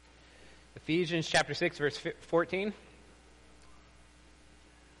Ephesians chapter 6, verse 14.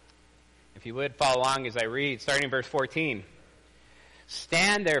 If you would follow along as I read, starting in verse 14.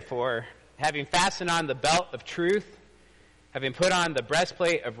 Stand therefore, having fastened on the belt of truth, having put on the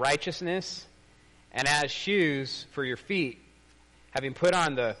breastplate of righteousness, and as shoes for your feet, having put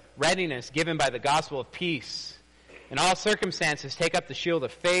on the readiness given by the gospel of peace. In all circumstances take up the shield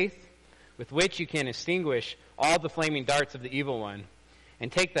of faith, with which you can extinguish all the flaming darts of the evil one,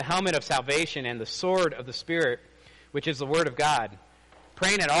 and take the helmet of salvation and the sword of the Spirit, which is the word of God,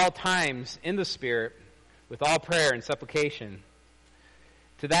 praying at all times in the Spirit with all prayer and supplication.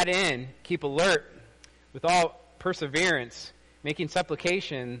 To that end, keep alert with all perseverance, making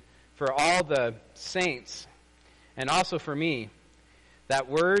supplication for all the saints, and also for me, that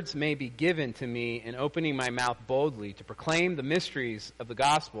words may be given to me in opening my mouth boldly to proclaim the mysteries of the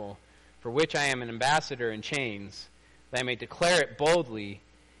gospel, for which I am an ambassador in chains, that I may declare it boldly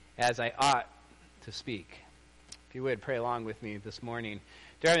as I ought to speak. If you would, pray along with me this morning.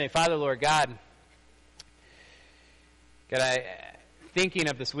 Dear Heavenly Father, Lord God, thinking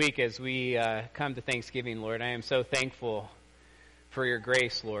of this week as we come to Thanksgiving, Lord, I am so thankful for your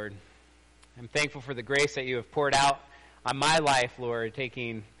grace, Lord. I'm thankful for the grace that you have poured out on my life, Lord,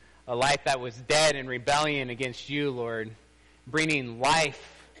 taking a life that was dead in rebellion against you, Lord, bringing life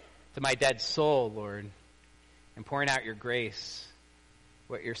to my dead soul, Lord, and pouring out your grace.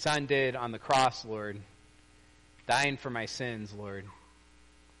 What your Son did on the cross, Lord, dying for my sins, Lord.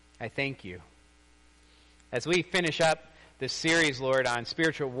 I thank you. As we finish up this series, Lord, on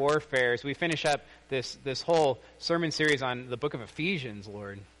spiritual warfare, as we finish up this whole sermon series on the book of Ephesians,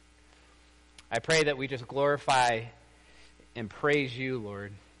 Lord, I pray that we just glorify and praise you,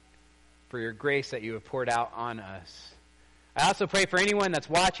 Lord, for your grace that you have poured out on us. I also pray for anyone that's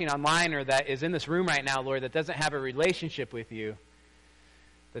watching online or that is in this room right now, Lord, that doesn't have a relationship with you,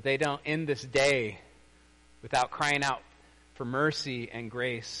 that they don't end this day without crying out for mercy and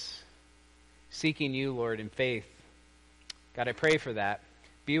grace, seeking you, Lord, in faith. God, I pray for that.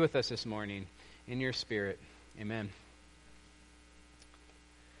 Be with us this morning in your Spirit. Amen.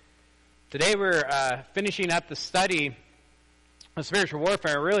 Today we're finishing up the study of spiritual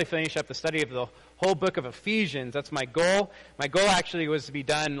warfare. We're really finishing up the study of the whole book of Ephesians. That's my goal. My goal actually was to be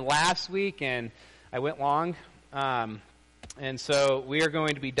done last week, and I went long. And so we are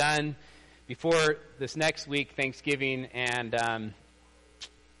going to be done before this next week, Thanksgiving, and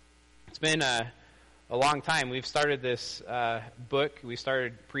it's been a long time. We've started this book. We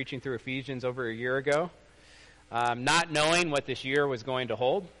started preaching through Ephesians over a year ago, not knowing what this year was going to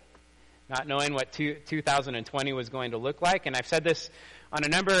hold, not knowing what 2020 was going to look like. And I've said this on a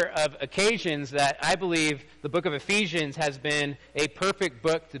number of occasions that I believe the book of Ephesians has been a perfect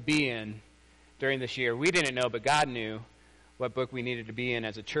book to be in during this year. We didn't know, but God knew what book we needed to be in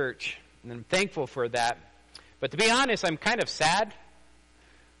as a church. And I'm thankful for that. But to be honest, I'm kind of sad.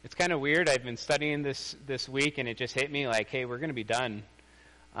 It's kind of weird. I've been studying this week, and it just hit me like, hey, we're going to be done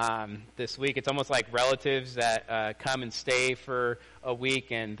this week. It's almost like relatives that come and stay for a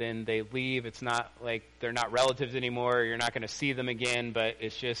week, and then they leave. It's not like they're not relatives anymore. You're not going to see them again, but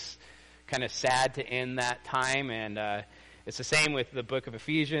it's just kind of sad to end that time. And it's the same with the book of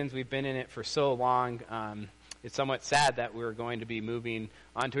Ephesians. We've been in it for so long. It's somewhat sad that we're going to be moving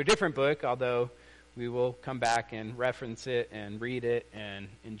on to a different book, although we will come back and reference it and read it and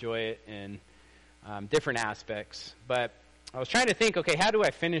enjoy it in different aspects. But I was trying to think, okay, how do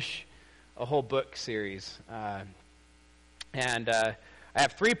I finish a whole book series? And I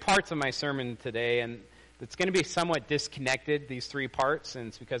have 3 parts of my sermon today, and it's going to be somewhat disconnected, these 3 parts, and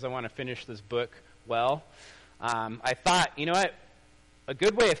it's because I want to finish this book well. I thought, you know what, a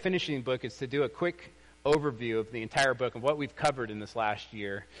good way of finishing the book is to do a quick overview of the entire book and what we've covered in this last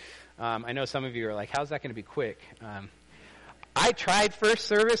year. I know some of you are like, how's that going to be quick? I tried first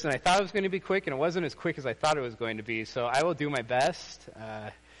service, and I thought it was going to be quick, and it wasn't as quick as I thought it was going to be, so I will do my best.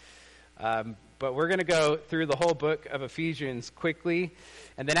 But we're going to go through the whole book of Ephesians quickly,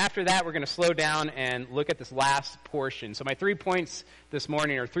 and then after that, we're going to slow down and look at this last portion. So my 3 points this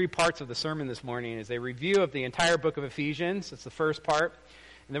morning, or 3 parts of the sermon this morning, is a review of the entire book of Ephesians. That's the first part.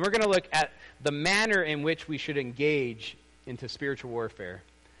 And then we're going to look at the manner in which we should engage into spiritual warfare.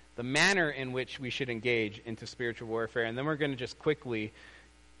 The manner in which we should engage into spiritual warfare. And then we're going to just quickly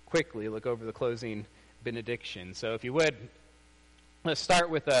look over the closing benediction. So if you would, let's start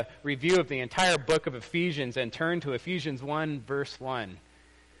with a review of the entire book of Ephesians and turn to Ephesians 1, verse 1.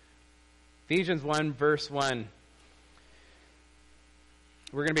 Ephesians 1, verse 1.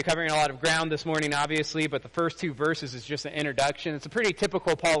 We're going to be covering a lot of ground this morning, obviously, but the first two verses is just an introduction. It's a pretty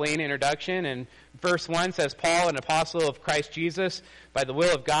typical Pauline introduction, and verse 1 says, Paul, an apostle of Christ Jesus, by the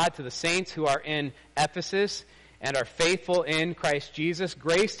will of God, to the saints who are in Ephesus and are faithful in Christ Jesus,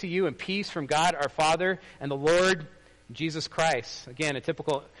 grace to you and peace from God our Father and the Lord Jesus Christ. Again, a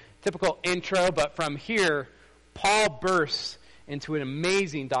typical intro, but from here, Paul bursts into an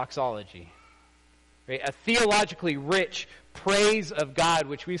amazing doxology. Right? A theologically rich praise of God,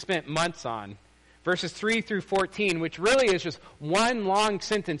 which we spent months on. Verses 3 through 14, which really is just one long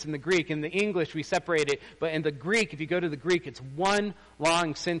sentence in the Greek. In the English, we separate it, but in the Greek, if you go to the Greek, it's one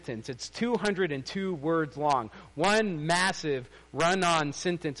long sentence. It's 202 words long. One massive run-on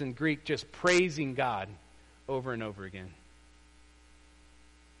sentence in Greek, just praising God over and over again.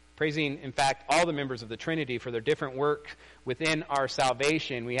 Praising, in fact, all the members of the Trinity for their different work within our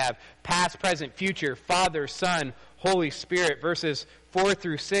salvation. We have past, present, future, Father, Son, Holy Spirit. Verses 4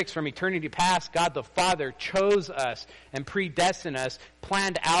 through 6, from eternity past, God the Father chose us and predestined us,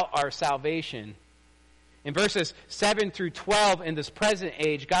 planned out our salvation. In verses 7 through 12, in this present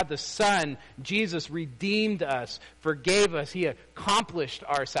age, God the Son, Jesus, redeemed us, forgave us. He accomplished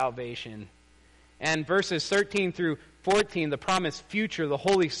our salvation. And verses 13 through 14, the promised future, the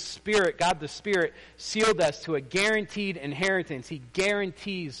Holy Spirit, God the Spirit, sealed us to a guaranteed inheritance. He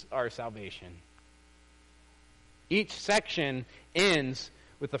guarantees our salvation. Each section ends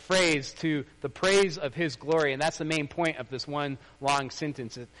with a phrase to the praise of His glory, and that's the main point of this one long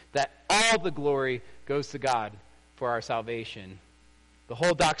sentence, that all the glory goes to God for our salvation. The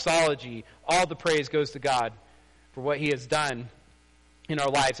whole doxology, all the praise goes to God for what He has done in our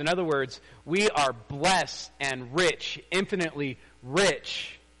lives. In other words, we are blessed and rich, infinitely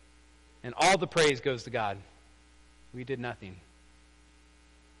rich, and all the praise goes to God. We did nothing.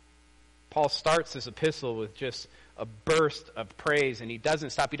 Paul starts this epistle with just a burst of praise, and he doesn't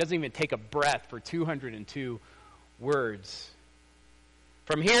stop. He doesn't even take a breath for 202 words.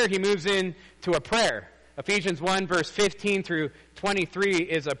 From here, he moves into a prayer. Ephesians 1, verse 15 through 23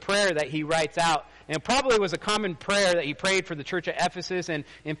 is a prayer that he writes out. And it probably was a common prayer that he prayed for the church at Ephesus. And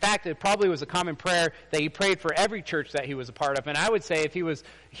in fact, it probably was a common prayer that he prayed for every church that he was a part of. And I would say if he was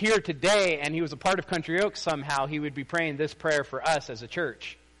here today and he was a part of Country Oaks somehow, he would be praying this prayer for us as a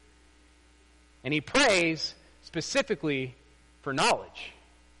church. And he prays specifically for knowledge.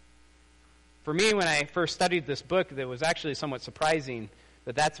 For me, when I first studied this book, that was actually somewhat surprising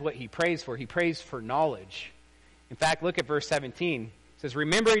that that's what he prays for. He prays for knowledge. In fact, look at verse 17. It says,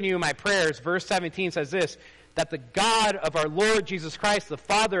 remembering you in my prayers, verse 17 says this, that the God of our Lord Jesus Christ, the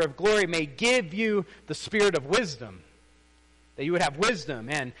Father of glory, may give you the spirit of wisdom. That you would have wisdom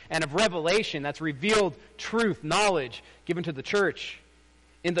and of revelation, that's revealed truth, knowledge given to the church.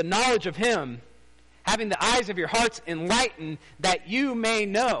 In the knowledge of Him, having the eyes of your hearts enlightened, that you may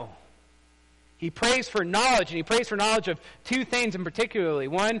know. He prays for knowledge, and he prays for knowledge of two things in particularly.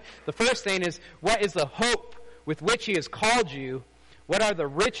 One, the first thing is, what is the hope with which He has called you? What are the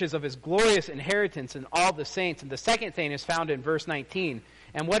riches of His glorious inheritance in all the saints? And the second thing is found in verse 19.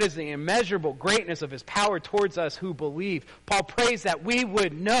 And what is the immeasurable greatness of His power towards us who believe? Paul prays that we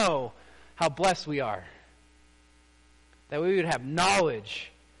would know how blessed we are. That we would have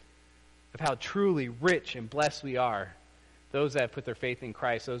knowledge of how truly rich and blessed we are. Those that have put their faith in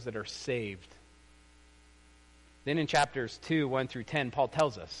Christ, those that are saved. Then in chapters 2, 1 through 10, Paul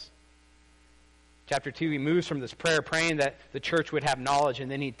tells us. Chapter 2, he moves from this prayer praying that the church would have knowledge,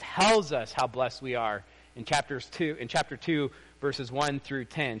 and then he tells us how blessed we are in chapter 2, verses 1 through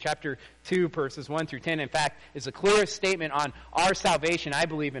 10. Chapter 2, verses 1 through 10, in fact, is the clearest statement on our salvation, I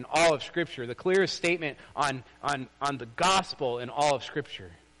believe, in all of Scripture. The clearest statement on the gospel in all of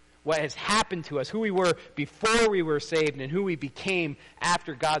Scripture. What has happened to us, who we were before we were saved, and who we became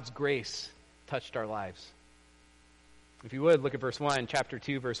after God's grace touched our lives. If you would, look at verse 1, chapter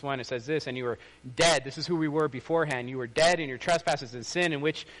 2, verse 1. It says this, and you were dead. This is who we were beforehand. You were dead in your trespasses and sin in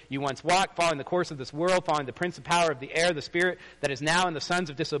which you once walked, following the course of this world, following the prince and power of the air, the spirit that is now in the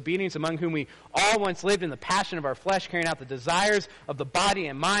sons of disobedience, among whom we all once lived in the passion of our flesh, carrying out the desires of the body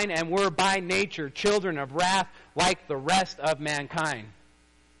and mind, and were by nature children of wrath like the rest of mankind.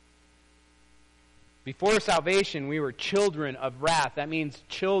 Before salvation, we were children of wrath. That means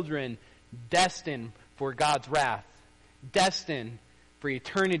children destined for God's wrath. Destined for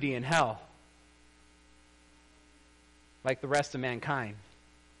eternity in hell. Like the rest of mankind.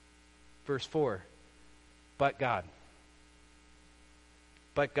 Verse 4. But God.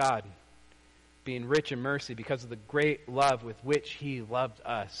 But God, being rich in mercy because of the great love with which He loved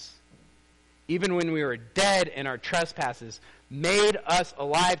us. Even when we were dead in our trespasses, made us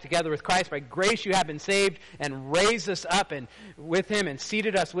alive together with Christ. By grace you have been saved, and raised us up and with him and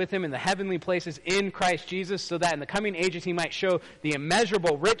seated us with him in the heavenly places in Christ Jesus, so that in the coming ages he might show the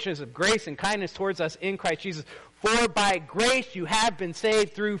immeasurable riches of grace and kindness towards us in Christ Jesus. For by grace you have been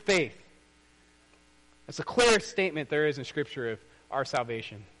saved through faith. That's the clearest statement there is in Scripture of our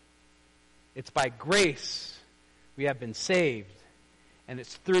salvation. It's by grace we have been saved, and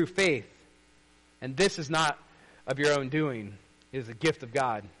it's through faith. And this is not of your own doing. It is a gift of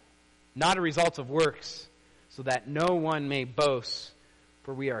God, not a result of works, so that no one may boast,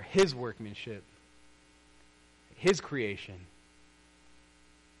 for we are his workmanship, his creation,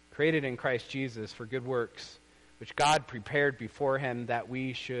 created in Christ Jesus for good works, which God prepared beforehand that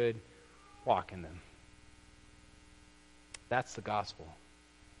we should walk in them. That's the gospel.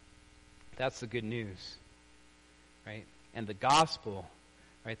 That's the good news, right? And the gospel,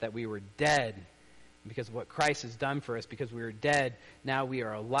 right, that we were dead because of what Christ has done for us. Because we were dead, now we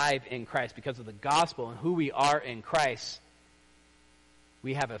are alive in Christ. Because of the gospel and who we are in Christ,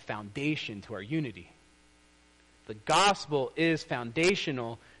 we have a foundation to our unity. The gospel is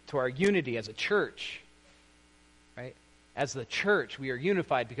foundational to our unity as a church, right? As the church, we are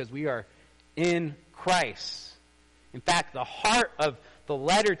unified because we are in Christ. In fact, the heart of the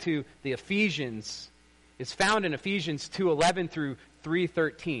letter to the Ephesians is found in Ephesians 2:11 through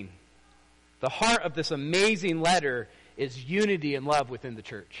 3:13. The heart of this amazing letter is unity and love within the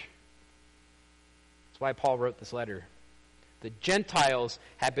church. That's why Paul wrote this letter. The Gentiles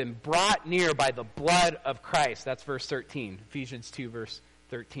have been brought near by the blood of Christ. That's verse 13. Ephesians 2, verse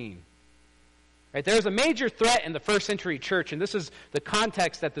 13. Right, there was a major threat in the first century church, and this is the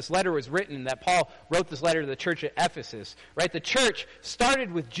context that this letter was written in, that Paul wrote this letter to the church at Ephesus. Right, the church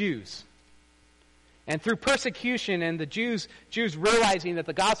started with Jews. And through persecution and the Jews realizing that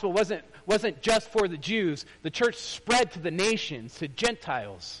the gospel wasn't just for the Jews, the church spread to the nations, to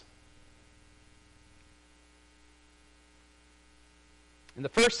Gentiles. In the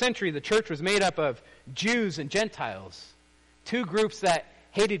first century, the church was made up of Jews and Gentiles, two groups that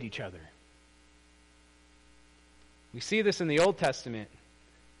hated each other. We see this in the Old Testament.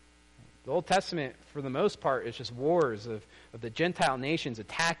 The Old Testament, for the most part, is just wars of the Gentile nations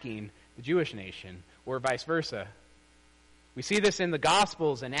attacking the Jewish nation, or vice versa. We see this in the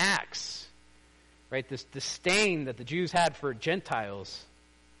Gospels and Acts, right? This disdain that the Jews had for Gentiles.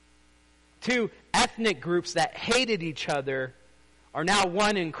 Two ethnic groups that hated each other are now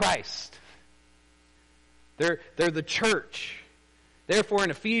one in Christ. They're the church. Therefore,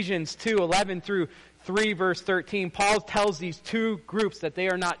 in Ephesians 2:11 through 3 verse 13, Paul tells these two groups that they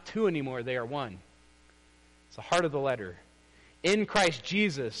are not two anymore, they are one. It's the heart of the letter. In Christ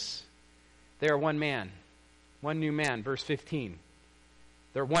Jesus, they are one man, one new man, verse 15.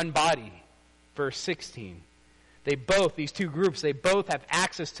 They're one body, verse 16. These two groups, they both have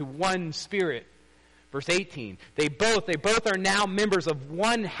access to one Spirit, verse 18. They both are now members of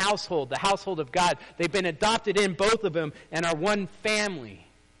one household, the household of God. They've been adopted in, both of them, and are one family.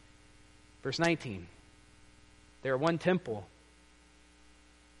 Verse 19, they are one temple.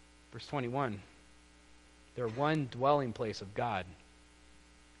 Verse 21, they're one dwelling place of God.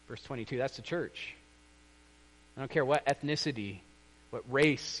 Verse 22, that's the church. I don't care what ethnicity, what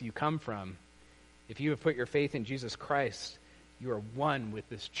race you come from. If you have put your faith in Jesus Christ, you are one with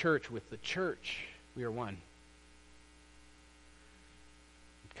this church, with the church. We are one.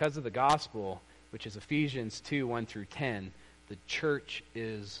 Because of the gospel, which is Ephesians 2:1 through 10, the church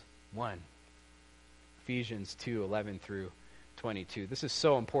is one. Ephesians 2:11 through 22. This is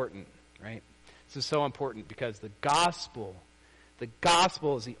so important, right? This is so important because the gospel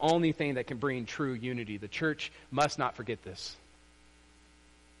is the only thing that can bring true unity. The church must not forget this.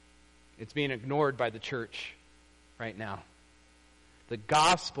 It's being ignored by the church right now. The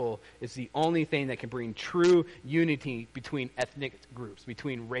gospel is the only thing that can bring true unity between ethnic groups,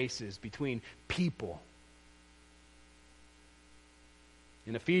 between races, between people.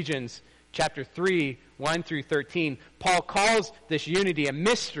 In Ephesians chapter 3, 1 through 13, Paul calls this unity a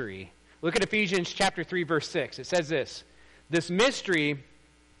mystery. Look at Ephesians chapter 3, verse 6. It says this: this mystery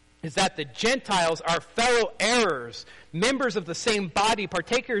is that the Gentiles are fellow heirs, members of the same body,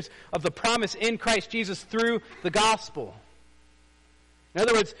 partakers of the promise in Christ Jesus through the gospel. In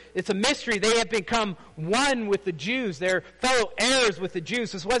other words, it's a mystery. They have become one with the Jews. They're fellow heirs with the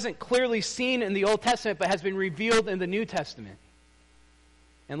Jews. This wasn't clearly seen in the Old Testament, but has been revealed in the New Testament.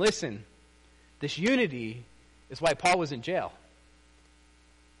 And listen, this unity is why Paul was in jail.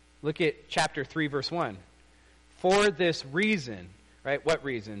 Look at chapter 3, verse 1. For this reason, right? What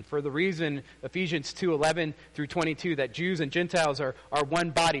reason? For the reason, Ephesians 2:11 through 22, that Jews and Gentiles are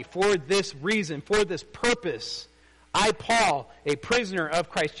one body. For this reason, for this purpose, I, Paul, a prisoner of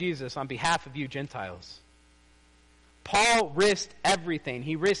Christ Jesus, on behalf of you Gentiles. Paul risked everything.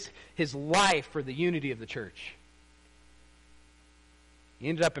 He risked his life for the unity of the church. He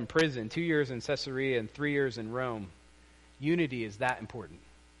ended up in prison, 2 years in Caesarea and 3 years in Rome. Unity is that important.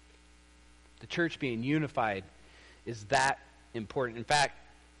 The church being unified is that important. In fact,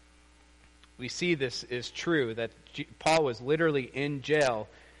 we see this is true, that Paul was literally in jail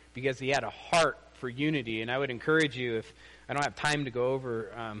because he had a heart for unity. And I would encourage you, if I don't have time to go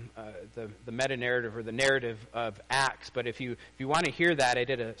over the meta-narrative or the narrative of Acts, but if you want to hear that, I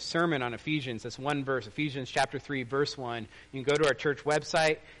did a sermon on Ephesians. That's one verse, Ephesians chapter 3, verse 1. You can go to our church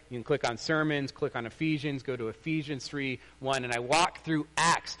website, you can click on sermons, click on Ephesians, go to Ephesians 3, 1, and I walk through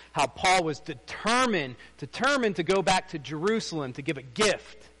Acts, how Paul was determined to go back to Jerusalem to give a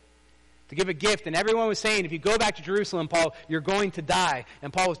gift. And everyone was saying, if you go back to Jerusalem, Paul, you're going to die.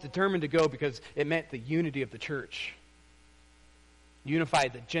 And Paul was determined to go because it meant the unity of the church.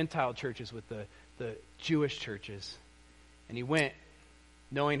 Unified the Gentile churches with the Jewish churches. And he went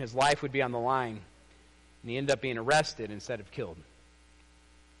knowing his life would be on the line. And he ended up being arrested instead of killed.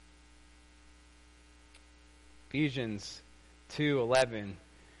 Ephesians 2:11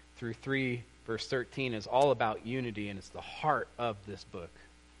 through 3 verse 13 is all about unity, and it's the heart of this book.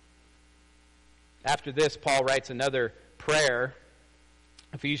 After this, Paul writes another prayer,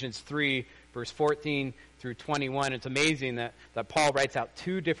 Ephesians 3, verse 14 through 21. It's amazing that Paul writes out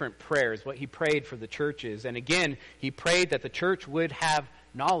two different prayers, what he prayed for the churches. And again, he prayed that the church would have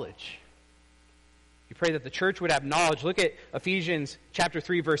knowledge. He prayed that the church would have knowledge. Look at Ephesians chapter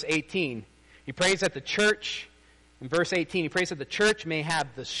 3, verse 18. He prays that the church, in verse 18, he prays that the church may have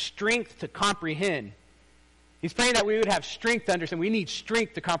the strength to comprehend. He's praying that we would have strength to understand. We need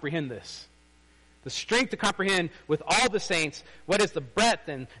strength to comprehend this. The strength to comprehend with all the saints what is the breadth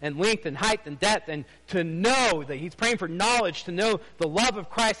and length and height and depth, and to know that he's praying for knowledge, to know the love of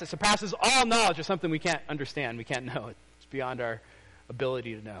Christ that surpasses all knowledge is something we can't understand. We can't know it. It's beyond our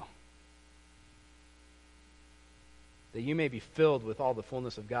ability to know. That you may be filled with all the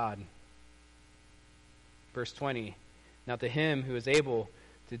fullness of God. Verse 20, now to him who is able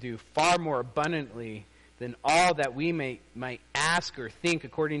to do far more abundantly than all that we might ask or think,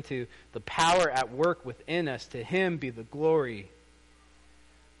 according to the power at work within us, to him be the glory,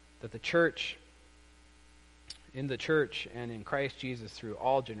 that the church, in the church and in Christ Jesus through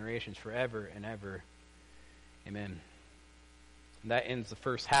all generations, forever and ever. Amen. And that ends the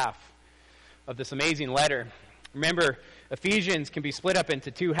first half of this amazing letter. Remember, Ephesians can be split up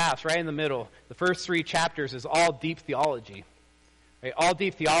into two halves, right in the middle. The first 3 chapters is all deep theology. Right? All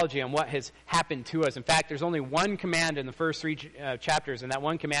deep theology on what has happened to us. In fact, there's only one command in the first 3 chapters, and that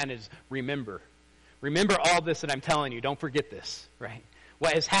one command is remember. Remember all this that I'm telling you. Don't forget this, right?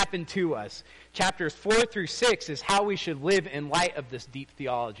 What has happened to us. Chapters 4 through 6 is how we should live in light of this deep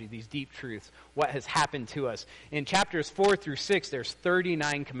theology, these deep truths, what has happened to us. In chapters 4 through 6, there's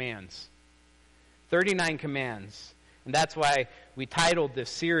 39 commands. 39 commands. And that's why we titled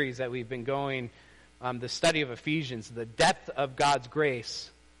this series that we've been going, the study of Ephesians, the depth of God's grace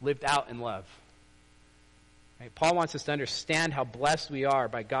lived out in love. Right? Paul wants us to understand how blessed we are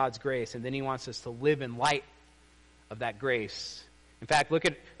by God's grace, and then he wants us to live in light of that grace. In fact, look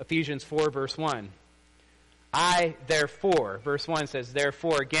at Ephesians 4, verse 1. I, therefore, verse 1 says,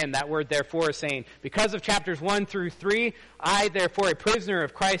 therefore, again, that word therefore is saying, because of chapters 1 through 3, I, therefore, a prisoner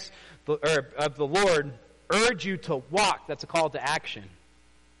of Christ, or of the Lord, urge you to walk. That's a call to action.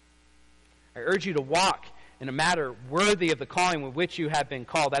 I urge you to walk in a manner worthy of the calling with which you have been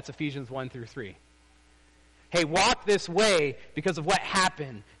called. That's Ephesians 1 through 3. Hey, walk this way because of what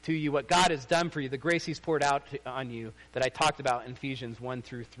happened to you, what God has done for you, the grace he's poured out on you that I talked about in Ephesians 1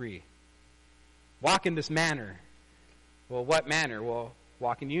 through 3. Walk in this manner. Well, what manner? Well,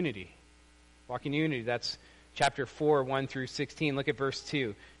 walk in unity. Walk in unity. That's chapter 4, 1 through 16. Look at verse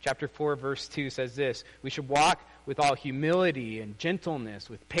 2. Chapter 4, verse 2 says this. We should walk with all humility and gentleness,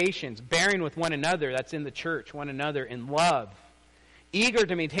 with patience, bearing with one another, that's in the church, one another in love, eager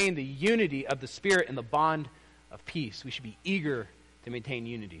to maintain the unity of the Spirit in the bond of peace. We should be eager to maintain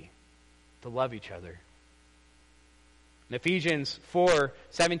unity, to love each other. In Ephesians 4,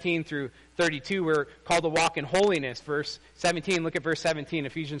 17 through 32, we're called to walk in holiness. Verse 17, look at verse 17.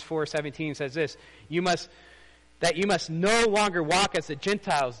 Ephesians 4, 17 says this, you must no longer walk as the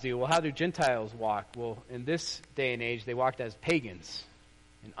Gentiles do. Well, how do Gentiles walk? Well, in this day and age, they walked as pagans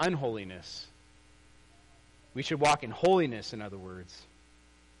in unholiness. We should walk in holiness, in other words.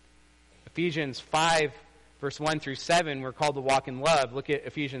 Ephesians 5, verse 1 through 7, we're called to walk in love. Look at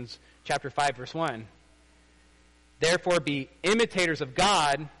Ephesians chapter 5, verse 1. Therefore, be imitators of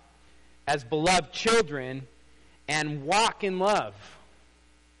God as beloved children, and walk in love.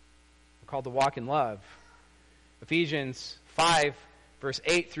 We're called to walk in love. Ephesians 5, verse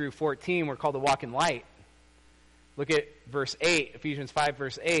 8 through 14, we're called to walk in light. Look at verse 8, Ephesians 5,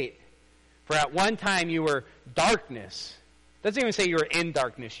 verse 8. For at one time you were darkness. It doesn't even say you were in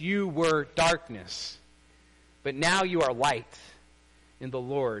darkness. You were darkness. But now you are light in the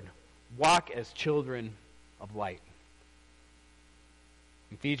Lord. Walk as children of light.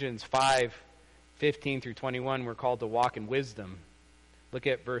 Ephesians 5, 15 through 21, we're called to walk in wisdom. Look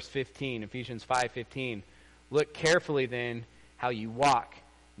at verse 15, Ephesians 5, 15. Look carefully then how you walk,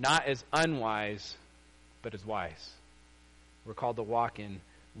 not as unwise, but as wise. We're called to walk in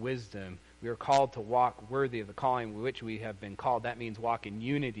wisdom. We are called to walk worthy of the calling with which we have been called. That means walk in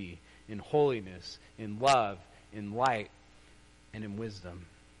unity, in holiness, in love, in light, and in wisdom.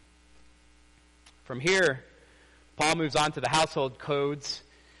 From here, Paul moves on to the household codes,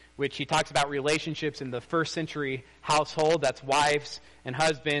 which he talks about relationships in the first century household. That's wives and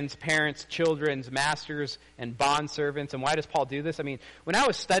husbands, parents, children, masters, and bondservants. And why does Paul do this? I mean, when I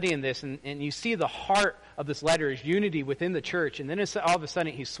was studying this, and you see the heart of this letter is unity within the church, and then all of a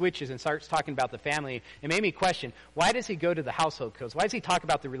sudden he switches and starts talking about the family, it made me question, why does he go to the household codes? Why does he talk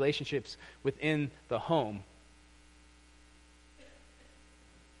about the relationships within the home?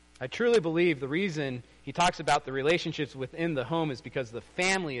 I truly believe the reason he talks about the relationships within the home is because the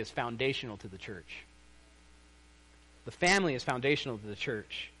family is foundational to the church. The family is foundational to the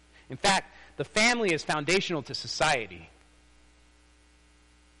church. In fact, the family is foundational to society.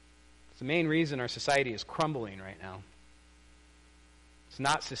 It's the main reason our society is crumbling right now. It's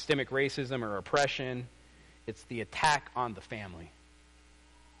not systemic racism or oppression. It's the attack on the family.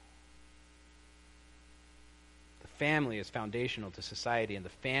 Family is foundational to society, and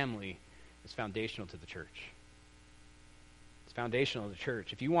the family is foundational to the church. It's foundational to the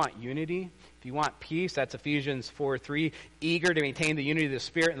church. If you want unity, if you want peace, that's Ephesians 4:3, eager to maintain the unity of the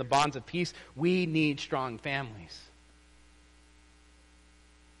Spirit and the bonds of peace, we need strong families.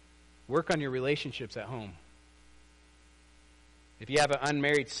 Work on your relationships at home. If you have an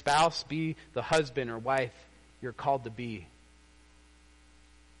unmarried spouse, be the husband or wife you're called to be.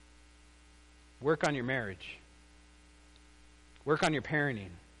 Work on your marriage. Work on your parenting.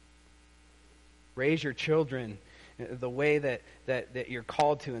 Raise your children the way that you're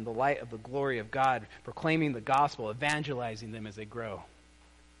called to in the light of the glory of God, proclaiming the gospel, evangelizing them as they grow.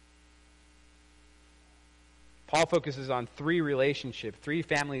 Paul focuses on three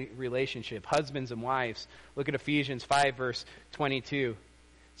family relationship, husbands and wives. Look at Ephesians 5, verse 22.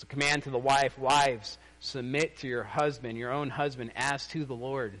 It's a command to the wife, wives, submit to your husband, your own husband, as to the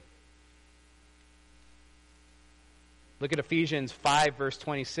Lord. Look at Ephesians 5, verse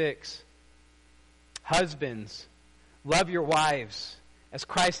 26. Husbands, love your wives as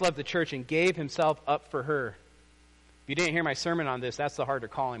Christ loved the church and gave himself up for her. If you didn't hear my sermon on this, that's the harder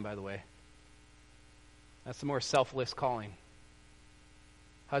calling, by the way. That's the more selfless calling.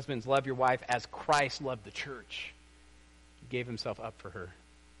 Husbands, love your wife as Christ loved the church. He gave himself up for her.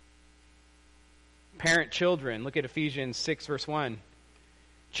 Parent children, look at Ephesians 6, verse 1.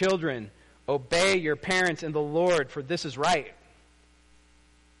 Children, obey your parents in the Lord, for this is right.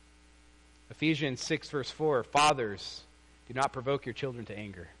 Ephesians 6, verse 4. Fathers, do not provoke your children to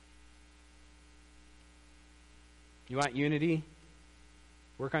anger. You want unity?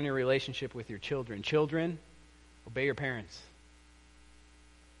 Work on your relationship with your children. Children, obey your parents.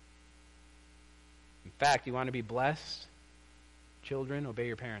 In fact, you want to be blessed? Children, obey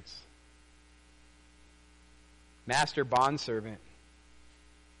your parents. Master bondservant.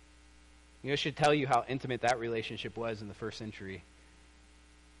 It should tell you how intimate that relationship was in the first century.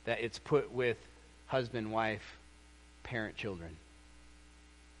 That it's put with husband, wife, parent, children.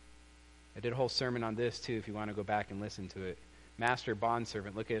 I did a whole sermon on this too if you want to go back and listen to it. Master,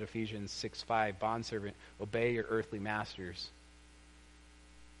 bondservant. Look at Ephesians 6:5. Bondservant, obey your earthly masters.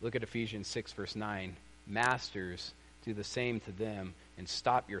 Look at Ephesians 6, verse 9. Masters, do the same to them and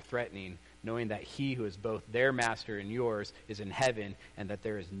stop your threatening, knowing that he who is both their master and yours is in heaven, and that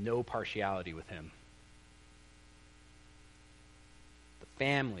there is no partiality with him. The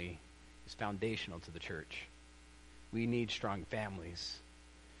family is foundational to the church. We need strong families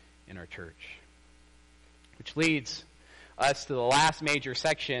in our church. Which leads us to the last major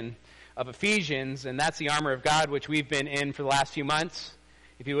section of Ephesians, and that's the armor of God, which we've been in for the last few months.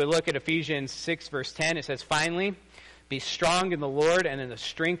 If you would look at Ephesians 6, verse 10, it says, finally, be strong in the Lord and in the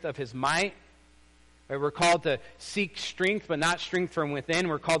strength of his might. Right, we're called to seek strength, but not strength from within.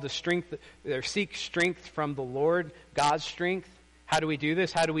 We're called to seek strength from the Lord, God's strength. How do we do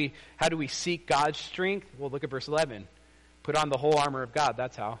this? How do we seek God's strength? Well, look at verse 11. Put on the whole armor of God.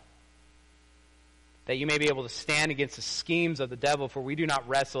 That's how. that you may be able to stand against the schemes of the devil, for we do not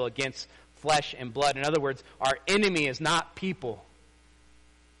wrestle against flesh and blood. In other words, our enemy is not people.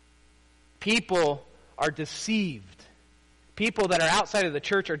 People are deceived. People that are outside of the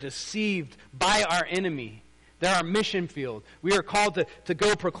church are deceived by our enemy. They're our mission field. We are called to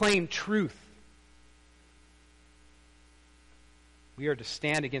go proclaim truth. We are to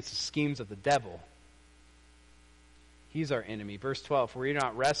stand against the schemes of the devil. He's our enemy. Verse 12, for we do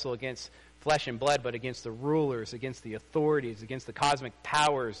not wrestle against flesh and blood, but against the rulers, against the authorities, against the cosmic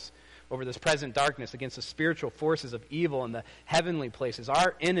powers over this present darkness, against the spiritual forces of evil in the heavenly places.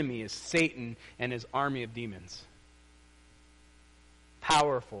 Our enemy is Satan and his army of demons.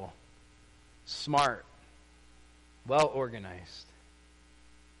 Powerful, smart, well organized.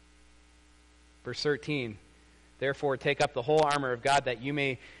 Verse 13, therefore take up the whole armor of God, that you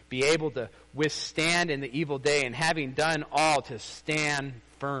may be able to withstand in the evil day, and having done all, to stand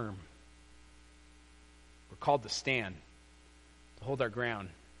firm. We're called to stand, to hold our ground,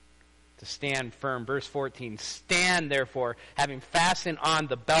 to stand firm. Verse 14, stand therefore, having fastened on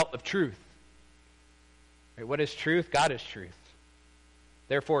the belt of truth. Right, what is truth? God is truth.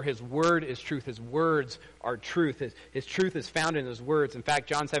 Therefore, his word is truth. His words are truth. His truth is found in his words. In fact,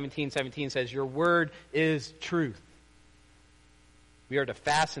 John 17:17 says, your word is truth. We are to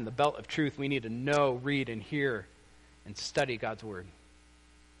fasten the belt of truth. We need to know, read, and hear, and study God's word.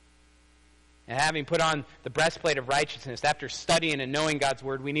 And having put on the breastplate of righteousness, after studying and knowing God's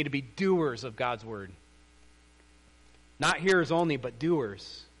word, we need to be doers of God's word. Not hearers only, but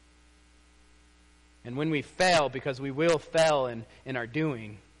doers. And when we fail, because we will fail in our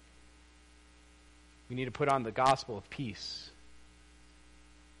doing, we need to put on the gospel of peace.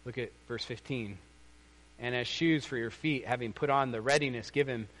 Look at verse 15. And as shoes for your feet, having put on the readiness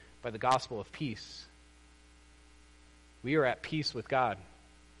given by the gospel of peace. We are at peace with God.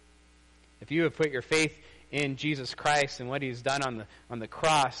 If you have put your faith in Jesus Christ and what he's done on the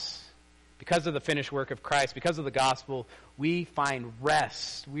cross, because of the finished work of Christ, because of the gospel, we find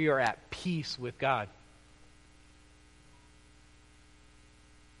rest. We are at peace with God.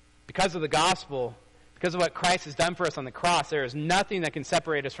 Because of the gospel, because of what Christ has done for us on the cross, there is nothing that can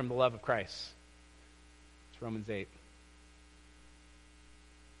separate us from the love of Christ. It's Romans 8.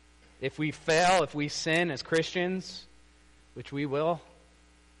 If we fail, if we sin as Christians, which we will,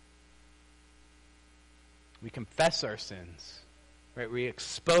 we confess our sins. Right? We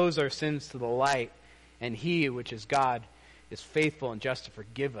expose our sins to the light, and he, which is God, is faithful and just to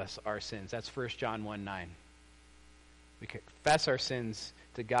forgive us our sins. That's 1 John 1:9. We confess our sins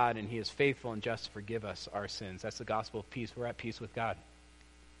to God, and he is faithful and just to forgive us our sins. That's the gospel of peace. We're at peace with God.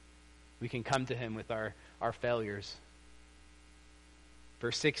 We can come to him with our failures.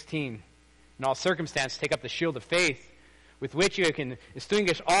 Verse 16, in all circumstances, take up the shield of faith, with which you can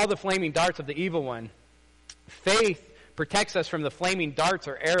extinguish all the flaming darts of the evil one. Faith protects us from the flaming darts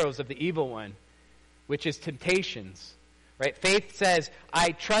or arrows of the evil one, which is temptations. Right? Faith says,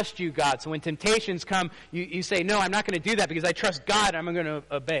 I trust you, God. So when temptations come, you say, no, I'm not going to do that because I trust God. I'm going to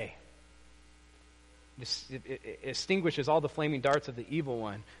obey. It extinguishes all the flaming darts of the evil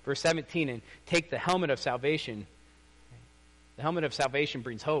one. Verse 17, and take the helmet of salvation. The helmet of salvation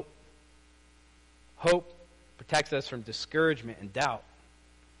brings hope. Hope protects us from discouragement and doubt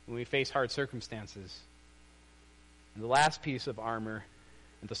when we face hard circumstances. And the last piece of armor,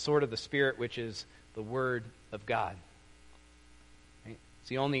 and the sword of the Spirit, which is the Word of God. Right? It's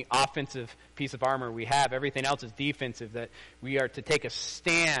the only offensive piece of armor we have. Everything else is defensive, that we are to take a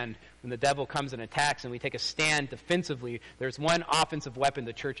stand when the devil comes and attacks, and we take a stand defensively. There's one offensive weapon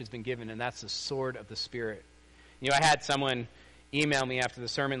the church has been given, and that's the sword of the Spirit. You know, I had someone email me after the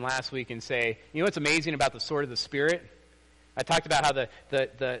sermon last week and say, you know what's amazing about the sword of the Spirit? I talked about how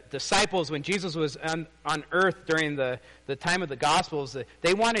the disciples, when Jesus was on earth during the time of the Gospels,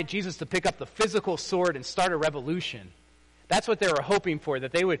 they wanted Jesus to pick up the physical sword and start a revolution. That's what they were hoping for,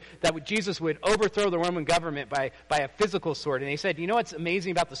 that Jesus would overthrow the Roman government by a physical sword. And they said, you know what's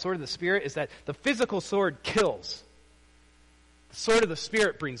amazing about the sword of the Spirit is that the physical sword kills. The sword of the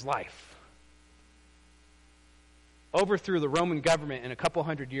Spirit brings life. Overthrew the Roman government in a couple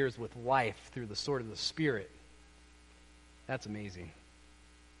hundred years with life through the sword of the Spirit. That's amazing.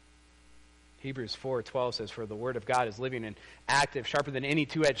 Hebrews 4:12 says, for the word of God is living and active, sharper than any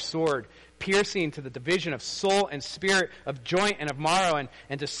two-edged sword, piercing to the division of soul and spirit, of joint and of marrow,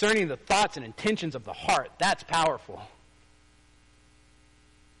 and discerning the thoughts and intentions of the heart. That's powerful.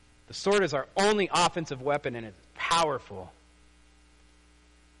 The sword is our only offensive weapon, and it's powerful.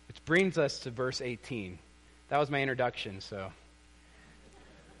 Which brings us to verse 18. That was my introduction, so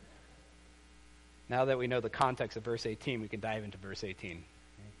now that we know the context of verse 18, we can dive into verse 18.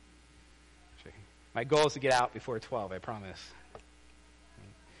 My goal is to get out before 12, I promise.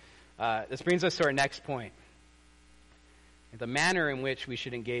 This brings us to our next point. The manner in which we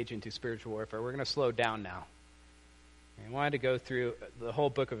should engage into spiritual warfare. We're going to slow down now. I wanted to go through the whole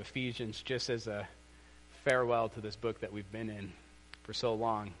book of Ephesians just as a farewell to this book that we've been in for so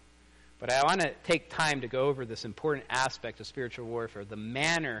long. But I want to take time to go over this important aspect of spiritual warfare, the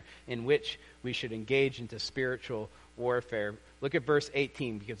manner in which we should engage into spiritual warfare. Look at verse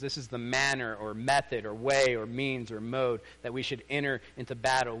 18, because this is the manner or method or way or means or mode that we should enter into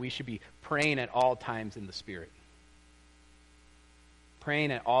battle. We should be praying at all times in the Spirit.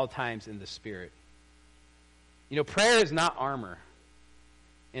 Praying at all times in the Spirit. You know, prayer is not armor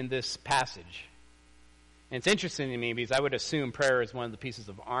in this passage. And it's interesting to me because I would assume prayer is one of the pieces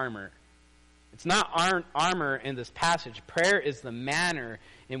of armor. It's not armor in this passage. Prayer is the manner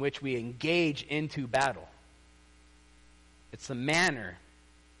in which we engage into battle. It's the manner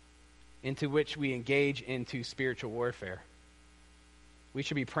into which we engage into spiritual warfare. We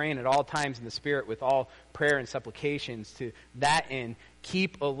should be praying at all times in the Spirit with all prayer and supplications. To that end,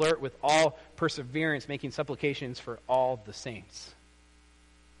 keep alert with all perseverance, making supplications for all the saints.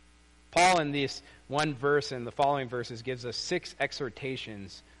 Paul, in this one verse and the following verses, gives us 6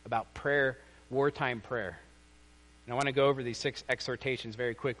 exhortations about prayer, wartime prayer. And I want to go over these 6 exhortations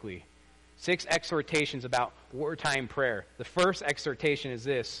very quickly. 6 exhortations about wartime prayer. The first exhortation is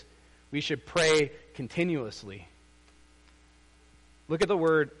this: we should pray continuously. Look at the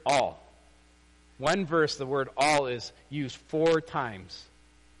word all. One verse, the word all is used 4 times.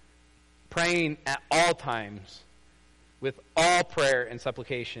 Praying at all times, with all prayer and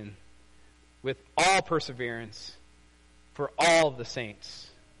supplication, with all perseverance, for all the saints.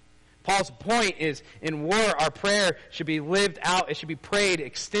 Paul's point is, in war, our prayer should be lived out. It should be prayed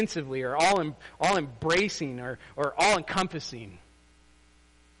extensively, or all embracing, or all encompassing,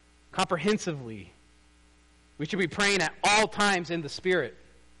 comprehensively. We should be praying at all times in the Spirit.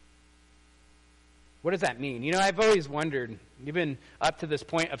 What does that mean? You know, I've always wondered, even up to this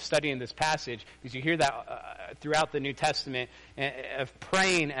point of studying this passage, because you hear that throughout the New Testament, of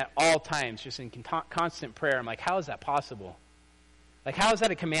praying at all times, just in constant prayer. I'm like, how is that possible? Like, how is that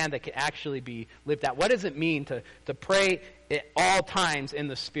a command that can actually be lived out? What does it mean to pray at all times in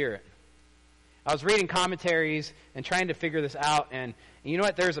the Spirit? I was reading commentaries and trying to figure this out, and you know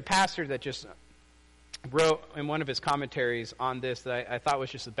what? There's a pastor that just wrote in one of his commentaries on this that I thought was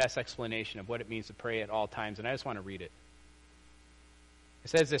just the best explanation of what it means to pray at all times, and I just want to read it. It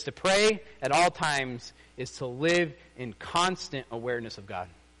says this: to pray at all times is to live in constant awareness of God,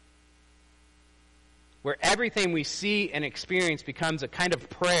 where everything we see and experience becomes a kind of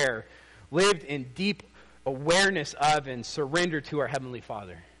prayer lived in deep awareness of and surrender to our Heavenly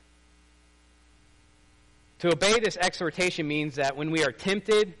Father. To obey this exhortation means that when we are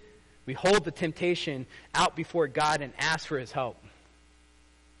tempted, we hold the temptation out before God and ask for His help.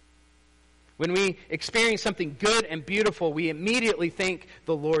 When we experience something good and beautiful, we immediately thank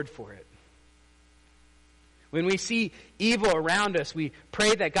the Lord for it. When we see evil around us, we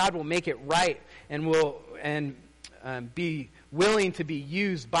pray that God will make it right and will be willing to be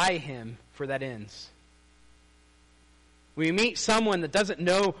used by Him for that ends. When we meet someone that doesn't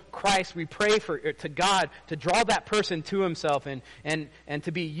know Christ, we pray to God to draw that person to Himself and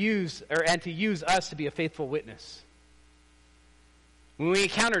to be used, and to use us to be a faithful witness. When we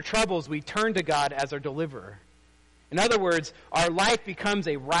encounter troubles, we turn to God as our deliverer. In other words, our life becomes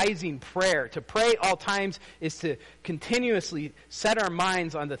a rising prayer. To pray all times is to continuously set our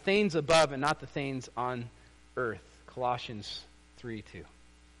minds on the things above and not the things on earth. Colossians 3:2.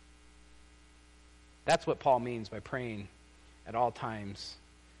 That's what Paul means by praying at all times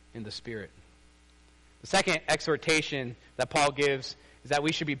in the Spirit. The second exhortation that Paul gives is that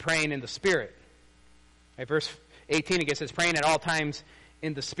we should be praying in the Spirit. Right, verse 18, it says, praying at all times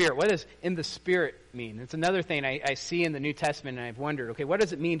in the Spirit. What does in the Spirit mean? It's another thing I see in the New Testament, and I've wondered, okay, what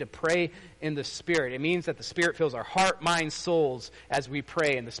does it mean to pray in the Spirit? It means that the Spirit fills our heart, mind, souls as we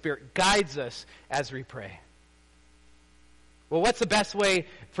pray, and the Spirit guides us as we pray. Well, what's the best way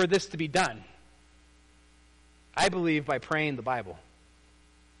for this to be done? I believe by praying the Bible.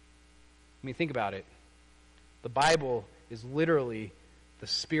 I mean, think about it. The Bible is literally the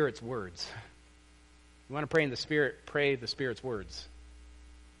Spirit's words. You want to pray in the Spirit, pray the Spirit's words.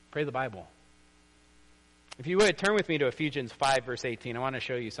 Pray the Bible. If you would, turn with me to Ephesians 5, verse 18. I want to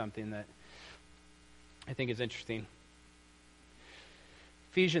show you something that I think is interesting.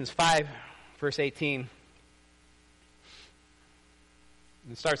 Ephesians 5, verse 18.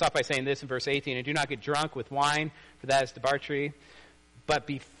 It starts off by saying this in verse 18, and do not get drunk with wine, for that is debauchery, but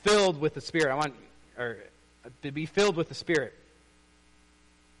be filled with the Spirit. To be filled with the Spirit.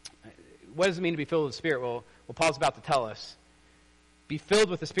 what does it mean to be filled with the Spirit? Well, Paul's about to tell us. Be filled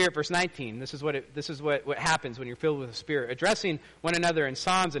with the Spirit, verse 19. This is what happens when you're filled with the Spirit. Addressing one another in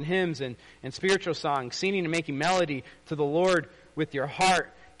psalms and hymns and spiritual songs, singing and making melody to the Lord with your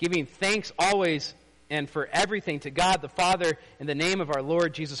heart, giving thanks always and for everything to God the Father in the name of our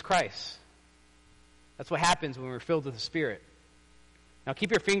Lord Jesus Christ. That's what happens when we're filled with the Spirit. Now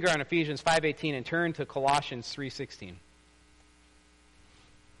keep your finger on Ephesians 5:18 and turn to Colossians 3:16.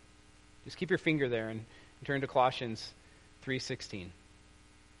 Just keep your finger there and turn to Colossians 3:16.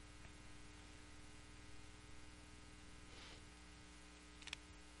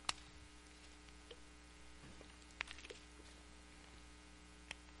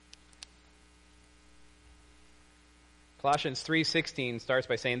 Colossians 3:16 starts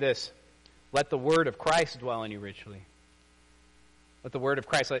by saying this: let the word of Christ dwell in you richly. Let the word of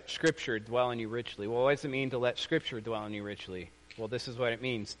Christ, let Scripture dwell in you richly. Well, what does it mean to let Scripture dwell in you richly? Well, this is what it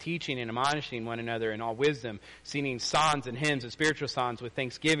means: teaching and admonishing one another in all wisdom, singing psalms and hymns and spiritual songs with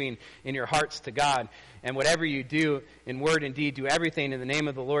thanksgiving in your hearts to God. And whatever you do in word and deed, do everything in the name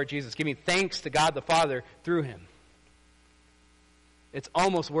of the Lord Jesus, giving thanks to God the Father through him. It's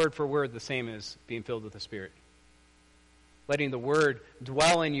almost word for word the same as being filled with the Spirit. Letting the word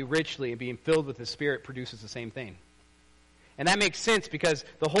dwell in you richly and being filled with the Spirit produces the same thing. And that makes sense because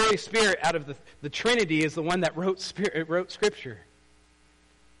the Holy Spirit out of the Trinity is the one that wrote Scripture.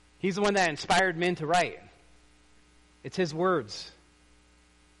 He's the one that inspired men to write. It's his words.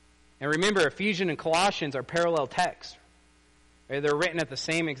 And remember, Ephesians and Colossians are parallel texts. Right? They're written at the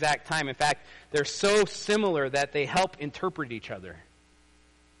same exact time. In fact, they're so similar that they help interpret each other.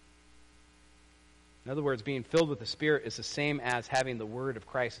 In other words, being filled with the Spirit is the same as having the word of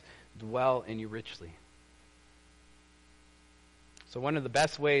Christ dwell in you richly. So one of the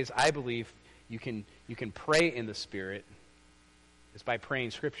best ways I believe you can pray in the Spirit is by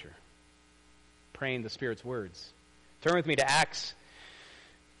praying Scripture. Praying the Spirit's words. Turn with me to Acts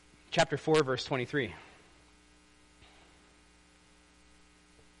chapter 4, verse 23.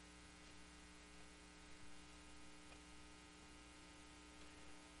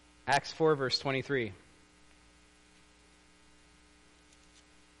 Acts 4, verse 23.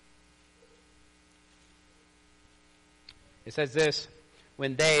 It says this: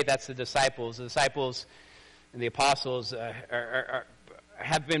 when they, that's the disciples and the apostles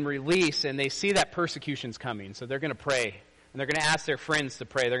have been released, and they see that persecution's coming, so they're going to pray. And they're going to ask their friends to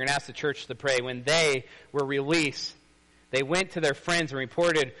pray. They're going to ask the church to pray. When they were released, they went to their friends and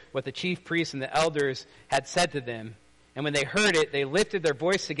reported what the chief priests and the elders had said to them. And when they heard it, they lifted their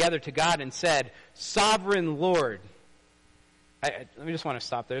voice together to God and said, Sovereign Lord. Let me just want to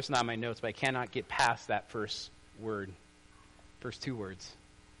stop there. It's not in my notes, but I cannot get past that first word. First two words.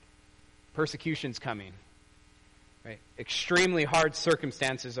 Persecution's coming. Right? Extremely hard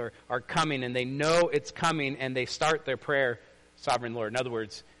circumstances are coming, and they know it's coming, and they start their prayer, Sovereign Lord. In other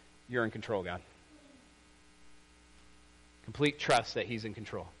words, you're in control, God. Complete trust that he's in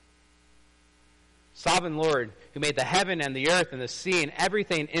control. Sovereign Lord, who made the heaven and the earth and the sea and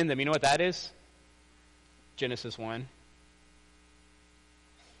everything in them. You know what that is? Genesis 1.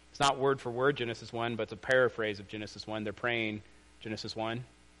 It's not word for word Genesis 1, but it's a paraphrase of Genesis 1. They're praying Genesis 1.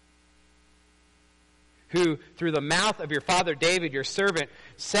 Who, through the mouth of your father David, your servant,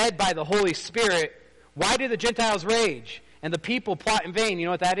 said by the Holy Spirit, why do the Gentiles rage and the people plot in vain? You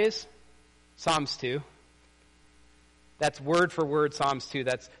know what that is? Psalms 2. That's word for word Psalms 2.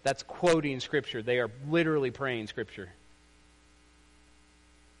 That's quoting Scripture. They are literally praying Scripture.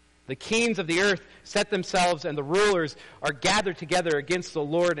 The kings of the earth set themselves, and the rulers are gathered together against the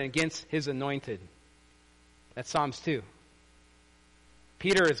Lord and against his anointed. That's Psalms 2.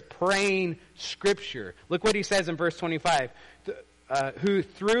 Peter is praying Scripture. Look what he says in verse 25. Who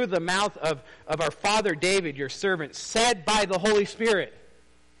through the mouth of our father David, your servant, said by the Holy Spirit.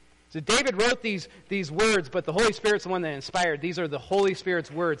 So David wrote these words, but the Holy Spirit's the one that inspired. These are the Holy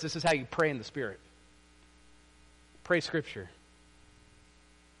Spirit's words. This is how you pray in the Spirit. Pray Scripture.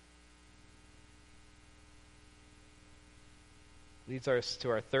 Leads us to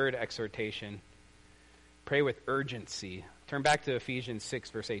our third exhortation. Pray with urgency. Turn back to Ephesians 6,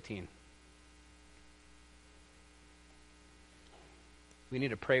 verse 18. We need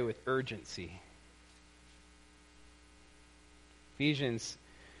to pray with urgency. Ephesians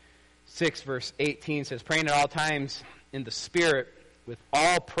 6, verse 18 says, praying at all times in the Spirit with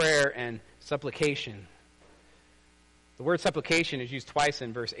all prayer and supplication. The word supplication is used twice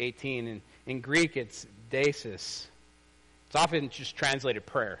in verse 18. And in Greek, it's desis. It's often just translated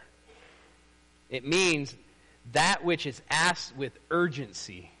prayer. It means that which is asked with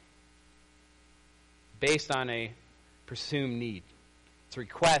urgency based on a presumed need. It's a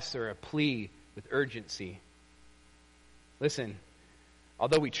request or a plea with urgency. Listen,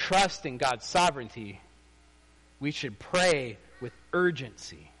 although we trust in God's sovereignty, we should pray with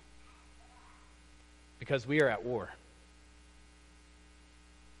urgency because we are at war.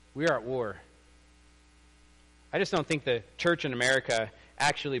 We are at war. I just don't think the church in America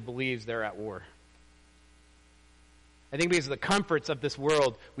actually believes they're at war. I think because of the comforts of this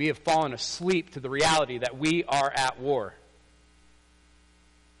world, we have fallen asleep to the reality that we are at war.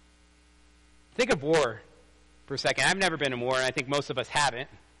 Think of war for a second. I've never been in war, and I think most of us haven't.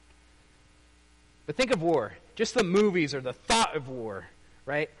 But think of war. Just the movies or the thought of war,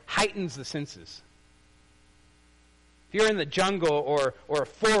 right, heightens the senses. If you're in the jungle or a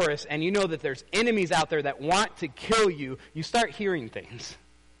forest and you know that there's enemies out there that want to kill you, you start hearing things.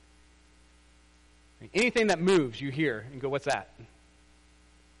 Anything that moves, you hear and go, what's that?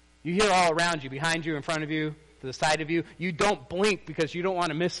 You hear all around you, behind you, in front of you, to the side of you. You don't blink because you don't want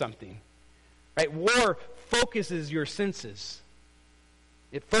to miss something. Right? War focuses your senses.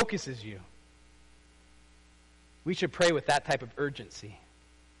 It focuses you. We should pray with that type of urgency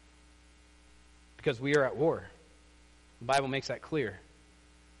because we are at war. The Bible makes that clear.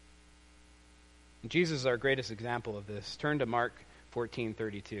 And Jesus is our greatest example of this. Turn to Mark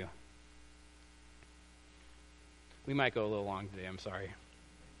 14:32. We might go a little long today, I'm sorry.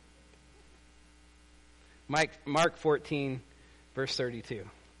 Mark 14, verse 32.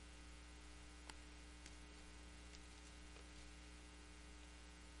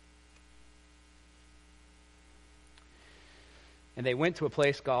 And they went to a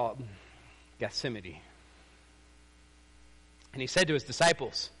place called Gethsemane. And he said to his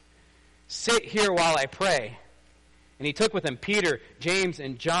disciples, "Sit here while I pray." And he took with him Peter, James,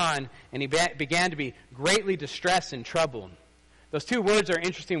 and John, and he began to be greatly distressed and troubled. Those two words are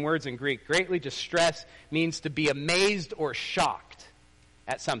interesting words in Greek. Greatly distressed means to be amazed or shocked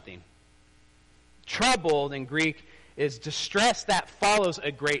at something. Troubled in Greek is distress that follows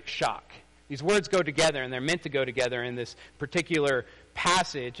a great shock. These words go together, and they're meant to go together in this particular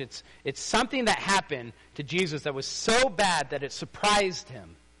passage. It's something that happened to Jesus that was so bad that it surprised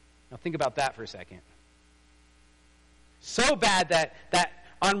him. Now think about that for a second. So bad that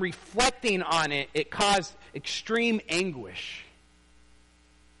on reflecting on it, it caused extreme anguish.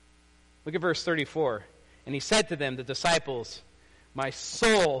 Look at verse 34. And he said to them, the disciples, "My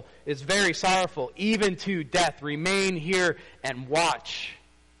soul is very sorrowful, even to death. Remain here and watch."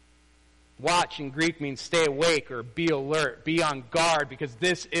 Watch in Greek means stay awake or be alert, be on guard, because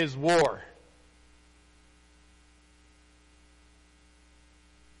this is war.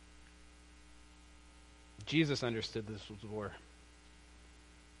 Jesus understood this was war.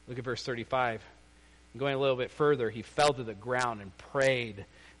 Look at verse 35. Going a little bit further, he fell to the ground and prayed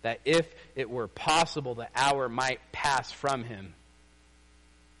that if it were possible, the hour might pass from him.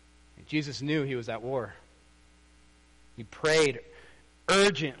 And Jesus knew he was at war. He prayed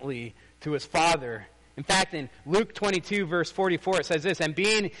urgently to his Father. In fact, in Luke 22, verse 44, it says this, "And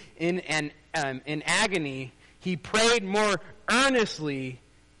being in agony, he prayed more earnestly,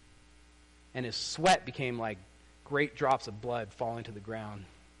 and his sweat became like great drops of blood falling to the ground."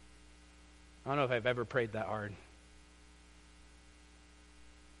 I don't know if I've ever prayed that hard.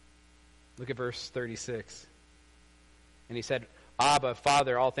 Look at verse 36. And he said, "Abba,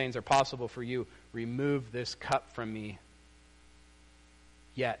 Father, all things are possible for you. Remove this cup from me.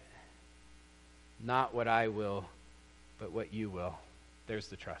 Yet, not what I will, but what you will." There's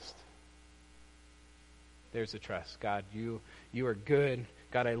the trust. There's the trust. God, you are good.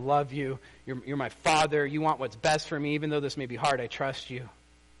 God, I love you. You're my Father. You want what's best for me. Even though this may be hard, I trust you.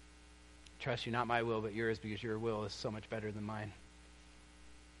 I trust you, not my will, but yours, because your will is so much better than mine.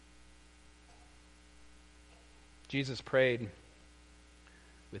 Jesus prayed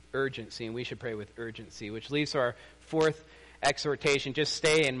with urgency, and we should pray with urgency, which leads to our fourth exhortation. Just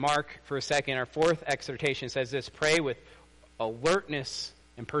stay in Mark for a second. Our fourth exhortation says this: pray with alertness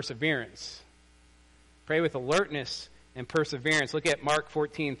and perseverance. Pray with alertness and perseverance. Look at Mark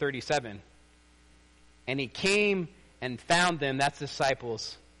 14:37. And he came and found them, that's the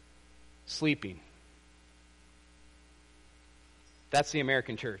disciples, sleeping. That's the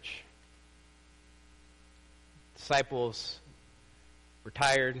American church. Disciples were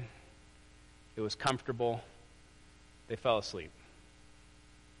tired. It was comfortable. They fell asleep.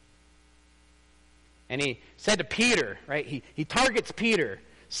 And he said to Peter, right? He targets Peter.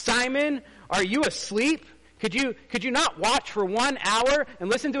 "Simon, are you asleep? Could you not watch for 1 hour?" And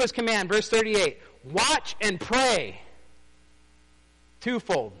listen to his command, verse 38. Watch and pray.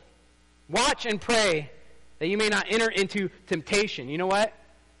 Twofold. Watch and pray that you may not enter into temptation. You know what?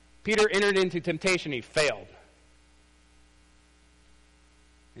 Peter entered into temptation. He failed.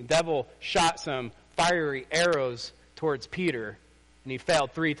 The devil shot some fiery arrows towards Peter, and he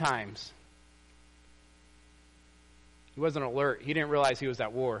failed 3 times. He wasn't alert. He didn't realize he was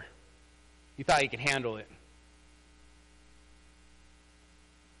at war. He thought he could handle it.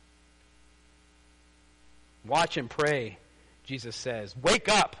 Watch and pray, Jesus says. Wake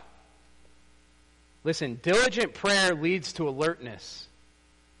up. Listen, diligent prayer leads to alertness.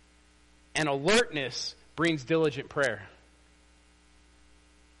 And alertness brings diligent prayer.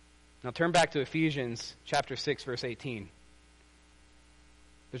 Now turn back to Ephesians chapter 6, verse 18.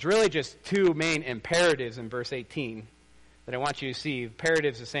 There's really just 2 main imperatives in verse 18 that I want you to see.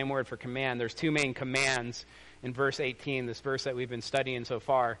 Imperative is the same word for command. There's 2 main commands in verse 18, this verse that we've been studying so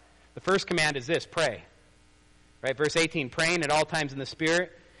far. The first command is this, pray. Right, verse 18, praying at all times in the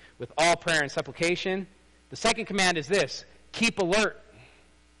Spirit, with all prayer and supplication. The second command is this, keep alert.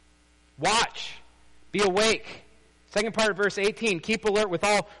 Watch. Be awake. Second part of verse 18, keep alert with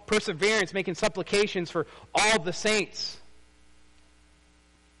all perseverance, making supplications for all the saints.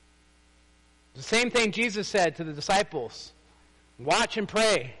 The same thing Jesus said to the disciples. Watch and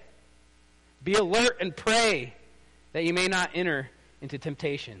pray. Be alert and pray that you may not enter into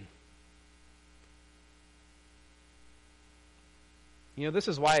temptation. You know, this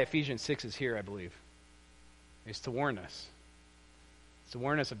is why Ephesians 6 is here, I believe. It's to warn us. It's to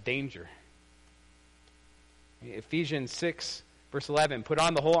warn us of danger. Ephesians 6, verse 11, put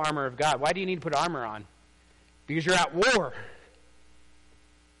on the whole armor of God. Why do you need to put armor on? Because you're at war.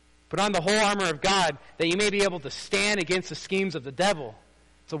 Put on the whole armor of God that you may be able to stand against the schemes of the devil.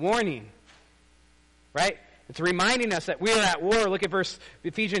 It's a warning. Right? It's reminding us that we are at war. Look at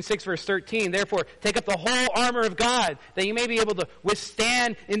Ephesians 6, verse 13. Therefore, take up the whole armor of God that you may be able to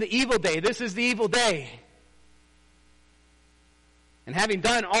withstand in the evil day. This is the evil day. And having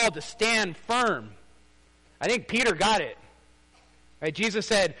done all, to stand firm. I think Peter got it. Right? Jesus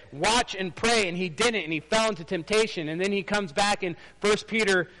said, watch and pray, and he didn't, and he fell into temptation. And then he comes back in 1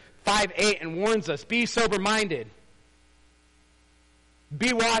 Peter 5:8 and warns us, be sober-minded.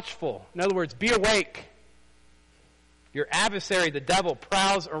 Be watchful. In other words, be awake. Your adversary, the devil,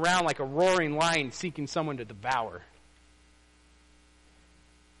 prowls around like a roaring lion seeking someone to devour.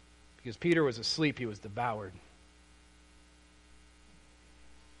 Because Peter was asleep, he was devoured.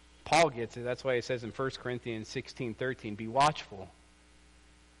 Paul gets it. That's why he says in 1 Corinthians 16:13, be watchful.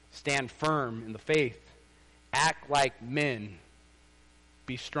 Stand firm in the faith. Act like men.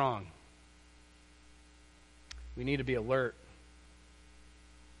 Be strong. We need to be alert.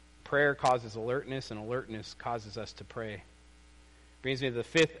 Prayer causes alertness, and alertness causes us to pray. Brings me to the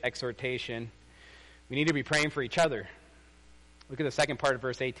 5th exhortation. We need to be praying for each other. Look at the second part of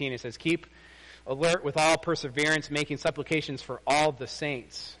verse 18. It says, keep alert with all perseverance, making supplications for all the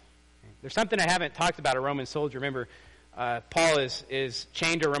saints. There's something I haven't talked about a Roman soldier. Remember, Paul is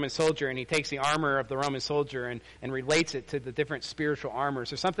chained to a Roman soldier, and he takes the armor of the Roman soldier and relates it to the different spiritual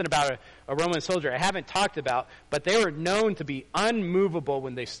armors. There's something about a Roman soldier I haven't talked about, but they were known to be unmovable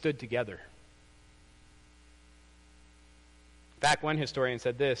when they stood together. In fact, one historian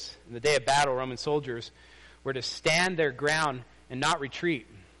said this, in the day of battle, Roman soldiers were to stand their ground and not retreat.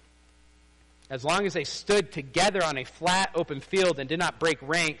 As long as they stood together on a flat, open field and did not break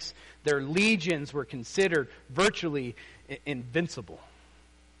ranks, their legions were considered virtually invincible.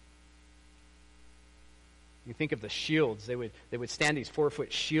 You think of the shields. They would stand these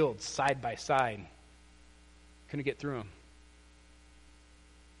 4-foot shields side by side. Couldn't get through them.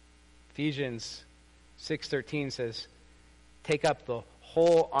 Ephesians 6:13 says, take up the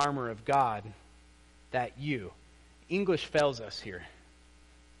whole armor of God that you. English fails us here.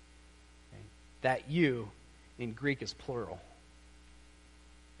 That you, in Greek, is plural.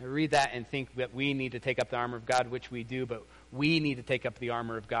 I read that and think that we need to take up the armor of God, which we do, but we need to take up the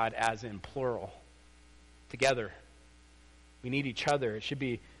armor of God as in plural. Together. We need each other. It should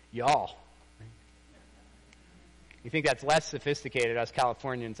be y'all. You think that's less sophisticated, us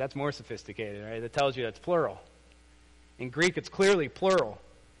Californians. That's more sophisticated, right? That tells you that's plural. In Greek, it's clearly plural.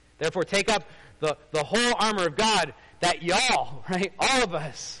 Therefore, take up the whole armor of God that y'all, right? All of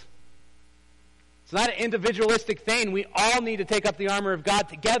us. It's not an individualistic thing. We all need to take up the armor of God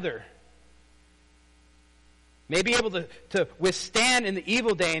together. May be able to withstand in the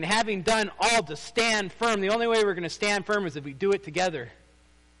evil day, and having done all, to stand firm. The only way we're going to stand firm is if we do it together.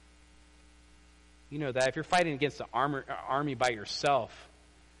 You know that if you're fighting against the army by yourself,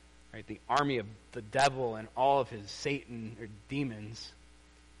 right, the army of the devil and all of his Satan or demons,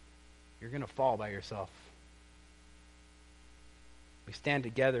 you're going to fall by yourself. We stand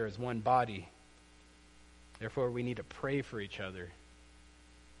together as one body. Therefore, we need to pray for each other.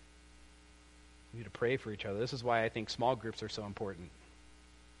 We need to pray for each other. This is why I think small groups are so important.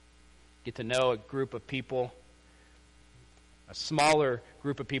 Get to know a group of people, a smaller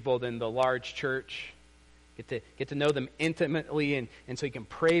group of people than the large church. Get to know them intimately, and so you can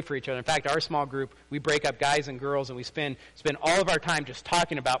pray for each other. In fact, our small group, we break up guys and girls, and we spend all of our time just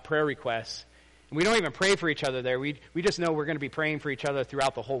talking about prayer requests. And we don't even pray for each other there. We just know we're going to be praying for each other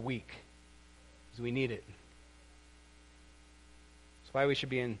throughout the whole week because we need it. That's why we should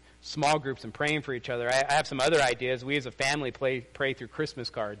be in small groups and praying for each other. I have some other ideas. We as a family pray through Christmas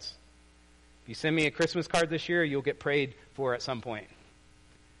cards. If you send me a Christmas card this year, you'll get prayed for at some point.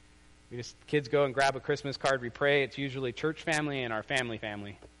 Kids go and grab a Christmas card, we pray. It's usually church family and our family.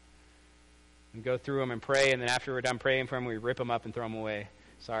 We go through them and pray, and then after we're done praying for them, we rip them up and throw them away.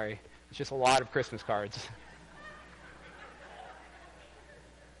 Sorry. It's just a lot of Christmas cards.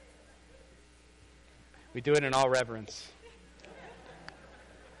 We do it in all reverence.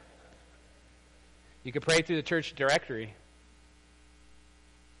 You could pray through the church directory.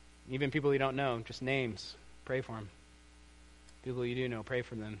 Even people you don't know, just names. Pray for them. People you do know, pray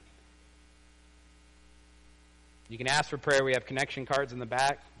for them. You can ask for prayer. We have connection cards in the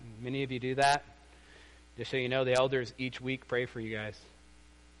back. Many of you do that. Just so you know, the elders each week pray for you guys.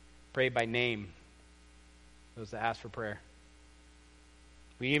 Pray by name. Those that ask for prayer.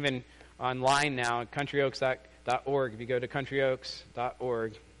 We even, online now, at countryoaks.org, if you go to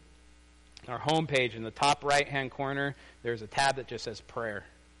countryoaks.org, our homepage in the top right-hand corner, there's a tab that just says prayer.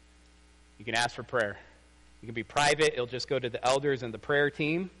 You can ask for prayer. You can be private. It'll just go to the elders and the prayer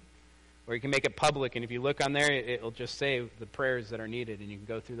team. Or you can make it public, and if you look on there, it'll just say the prayers that are needed, and you can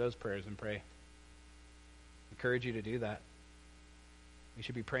go through those prayers and pray. I encourage you to do that. We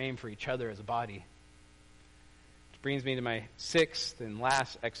should be praying for each other as a body. Which brings me to my sixth and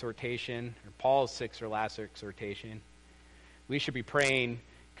last exhortation, or Paul's sixth or last exhortation. We should be praying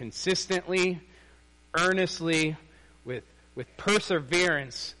consistently, earnestly, with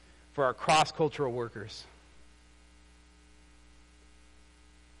perseverance for our cross-cultural workers.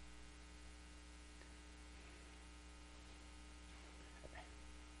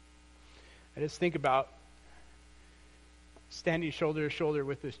 I just think about standing shoulder to shoulder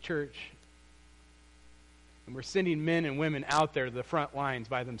with this church, and we're sending men and women out there to the front lines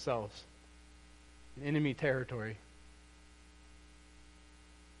by themselves in enemy territory.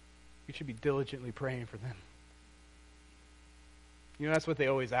 We should be diligently praying for them. You know, that's what they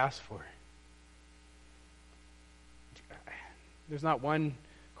always ask for. There's not one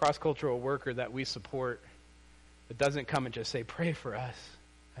cross-cultural worker that we support that doesn't come and just say, pray for us.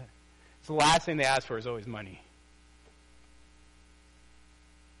 It's the last thing they ask for is always money.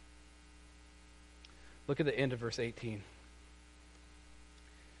 Look at the end of verse 18.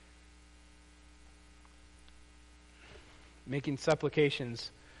 Making supplications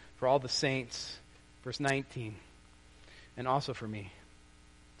for all the saints. Verse 19. And also for me.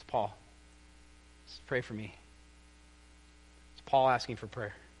 It's Paul. Just pray for me. It's Paul asking for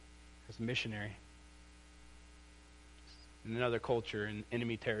prayer as a missionary in another culture, in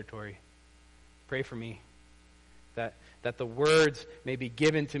enemy territory. Pray for me that the words may be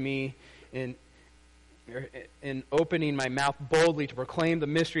given to me in opening my mouth boldly to proclaim the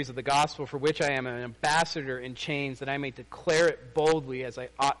mysteries of the gospel, for which I am an ambassador in chains, that I may declare it boldly as I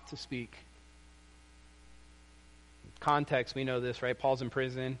ought to speak. Context, we know this, right? Paul's in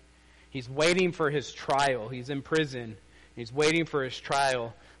prison. He's waiting for his trial. He's in prison. He's waiting for his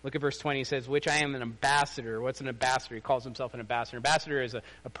trial. Look at verse 20. He says, which I am an ambassador. What's an ambassador? He calls himself an ambassador. An ambassador is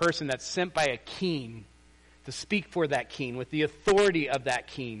a person that's sent by a king to speak for that king with the authority of that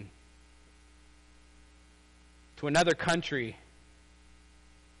king to another country.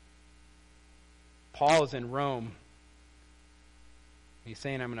 Paul is in Rome. He's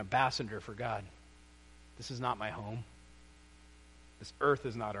saying, I'm an ambassador for God. This is not my home. This earth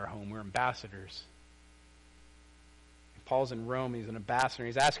is not our home. We're ambassadors. Paul's in Rome. He's an ambassador.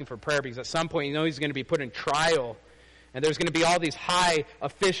 He's asking for prayer because at some point, he's going to be put in trial. And there's going to be all these high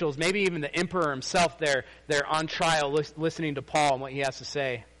officials, maybe even the emperor himself there on trial listening to Paul and what he has to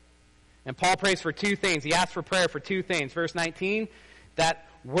say. And Paul prays for two things. He asks for prayer for two things. Verse 19, that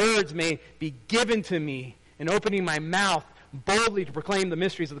words may be given to me in opening my mouth boldly to proclaim the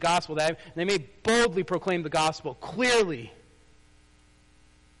mysteries of the gospel, that they may boldly proclaim the gospel clearly.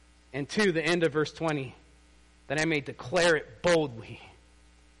 And two, the end of verse 20, that I may declare it boldly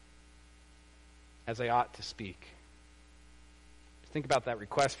as I ought to speak. Think about that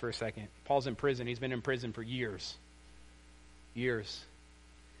request for a second. Paul's in prison. He's been in prison for years. Years.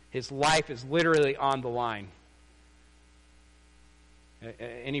 His life is literally on the line. At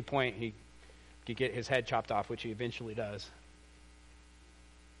any point, he could get his head chopped off, which he eventually does.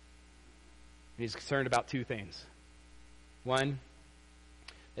 And he's concerned about two things. One,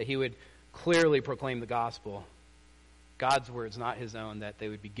 that he would clearly proclaim the gospel, God's words, not his own, that they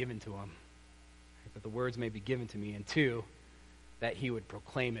would be given to him. That the words may be given to me. And 2, that he would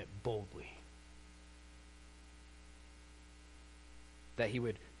proclaim it boldly. That he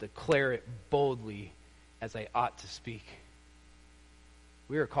would declare it boldly as I ought to speak.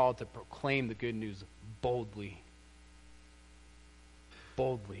 We are called to proclaim the good news boldly.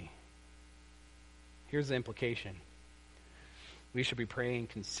 Boldly. Here's the implication. We should be praying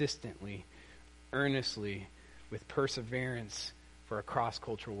consistently, earnestly, with perseverance for our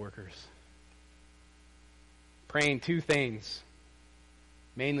cross-cultural workers. Praying 2 things.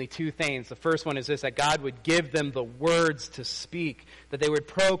 Mainly 2 things. The first one is this, that God would give them the words to speak, that they would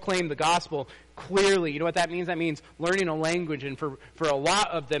proclaim the gospel clearly. You know what that means? That means learning a language, and for a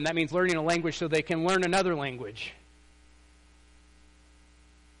lot of them, that means learning a language so they can learn another language.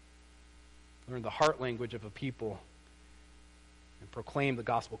 Learn the heart language of a people and proclaim the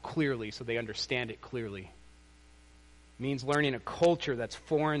gospel clearly so they understand it clearly. It means learning a culture that's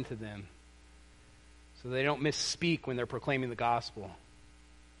foreign to them so they don't misspeak when they're proclaiming the gospel.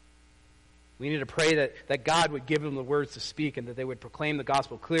 We need to pray that God would give them the words to speak and that they would proclaim the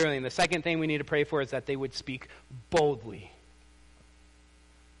gospel clearly. And the second thing we need to pray for is that they would speak boldly.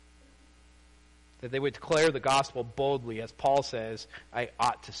 That they would declare the gospel boldly, as Paul says, I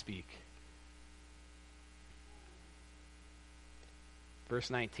ought to speak.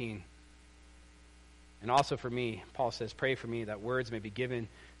 Verse 19. And also for me, Paul says, pray for me that words may be given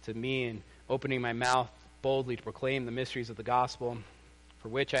to me in opening my mouth boldly to proclaim the mysteries of the gospel, for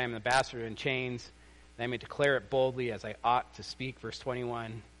which I am an ambassador in chains, that I may declare it boldly as I ought to speak. Verse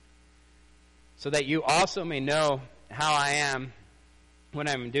 21. So that you also may know how I am, what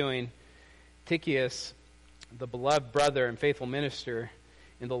I am doing. Tychicus, the beloved brother and faithful minister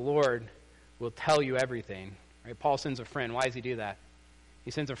in the Lord, will tell you everything. Right? Paul sends a friend. Why does he do that? He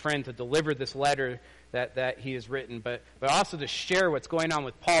sends a friend to deliver this letter that he has written, but also to share what's going on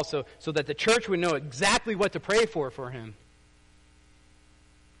with Paul so that the church would know exactly what to pray for him.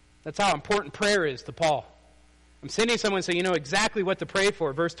 That's how important prayer is to Paul. I'm sending someone so you know exactly what to pray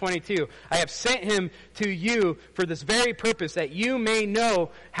for. Verse 22, I have sent him to you for this very purpose, that you may know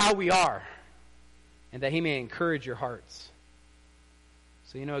how we are, and that he may encourage your hearts.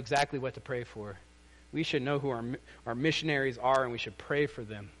 So you know exactly what to pray for. We should know who our missionaries are, and we should pray for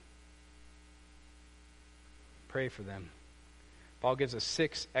them. Pray for them. Paul gives us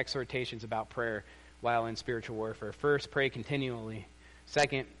 6 exhortations about prayer while in spiritual warfare. First, pray continually.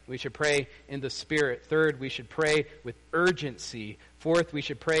 Second, we should pray in the Spirit. Third, we should pray with urgency. Fourth, we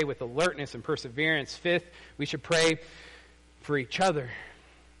should pray with alertness and perseverance. Fifth, we should pray for each other.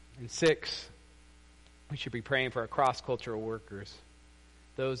 And 6, we should be praying for our cross-cultural workers,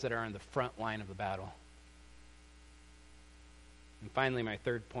 those that are on the front line of the battle. And finally, my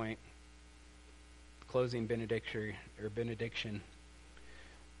third point, closing benediction.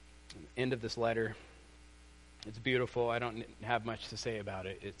 End of this letter. It's beautiful. I don't have much to say about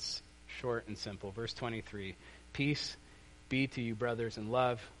it. It's short and simple. Verse 23, peace be to you, brothers, in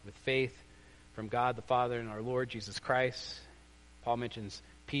love, with faith, from God the Father and our Lord Jesus Christ. Paul mentions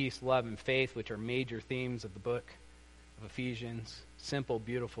peace, love, and faith, which are major themes of the book of Ephesians. Simple,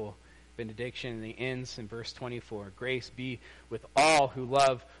 beautiful benediction. And he ends in verse 24. Grace be with all who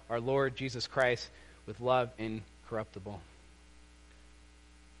love our Lord Jesus Christ with love incorruptible.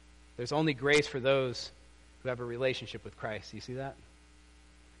 There's only grace for those who have a relationship with Christ. You see that?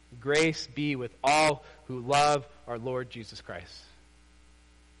 Grace be with all who love our Lord Jesus Christ.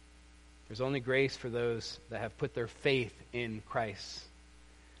 There's only grace for those that have put their faith in Christ,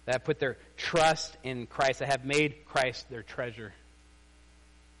 that have put their trust in Christ, that have made Christ their treasure.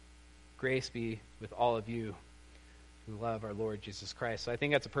 Grace be with all of you who love our Lord Jesus Christ. So I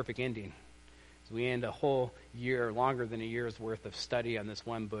think that's a perfect ending. As we end a whole year, longer than a year's worth of study on this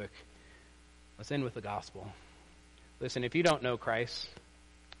one book, let's end with the gospel. Listen, if you don't know Christ,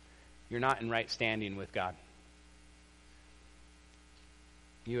 you're not in right standing with God.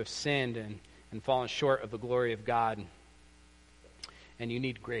 You have sinned and fallen short of the glory of God, and you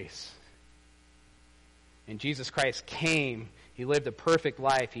need grace. And Jesus Christ came. He lived a perfect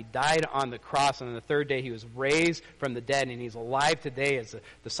life. He died on the cross, and on the third day he was raised from the dead, and he's alive today as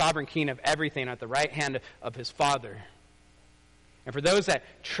the sovereign king of everything at the right hand of his Father. And for those that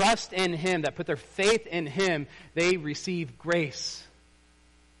trust in him, that put their faith in him, they receive grace.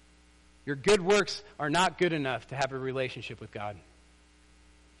 Your good works are not good enough to have a relationship with God.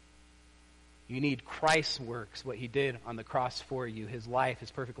 You need Christ's works, what he did on the cross for you, his life,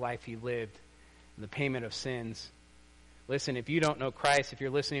 his perfect life he lived, and the payment of sins. Listen, if you don't know Christ, if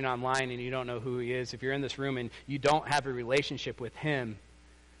you're listening online and you don't know who he is, if you're in this room and you don't have a relationship with him,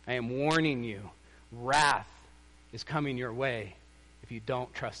 I am warning you, wrath is coming your way if you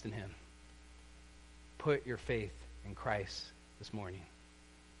don't trust in him. Put your faith in Christ this morning.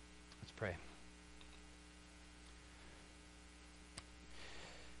 Let's pray.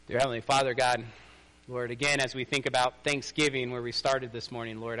 Dear Heavenly Father, God, Lord, again, as we think about Thanksgiving, where we started this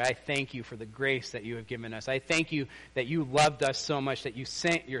morning, Lord, I thank you for the grace that you have given us. I thank you that you loved us so much that you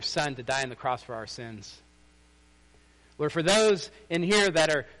sent your Son to die on the cross for our sins. Lord, for those in here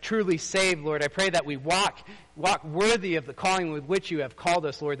that are truly saved, Lord, I pray that we walk worthy of the calling with which you have called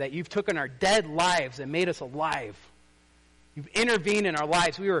us, Lord, that you've taken our dead lives and made us alive. You've intervened in our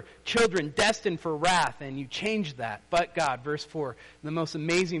lives. We were children destined for wrath, and you changed that. But God, verse 4, the most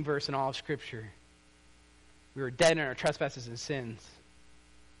amazing verse in all of Scripture. We were dead in our trespasses and sins.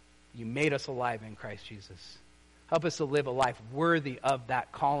 You made us alive in Christ Jesus. Help us to live a life worthy of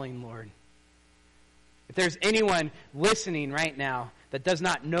that calling, Lord. If there's anyone listening right now that does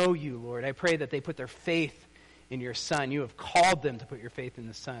not know you, Lord, I pray that they put their faith in your Son. You have called them to put your faith in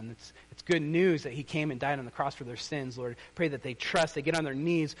the Son. It's good news that he came and died on the cross for their sins, Lord. Pray that they trust, they get on their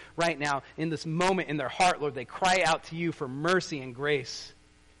knees right now in this moment in their heart, Lord. They cry out to you for mercy and grace.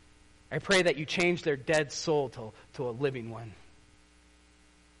 I pray that you change their dead soul to a living one.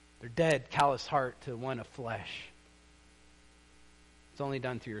 Their dead, calloused heart to one of flesh. It's only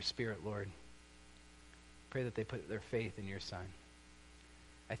done through your Spirit, Lord. Pray that they put their faith in your Son.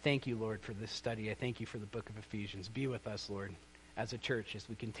 I thank you, Lord, for this study. I thank you for the book of Ephesians. Be with us, Lord, as a church, as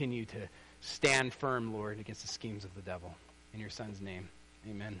we continue to stand firm, Lord, against the schemes of the devil. In your Son's name,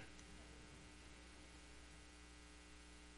 amen.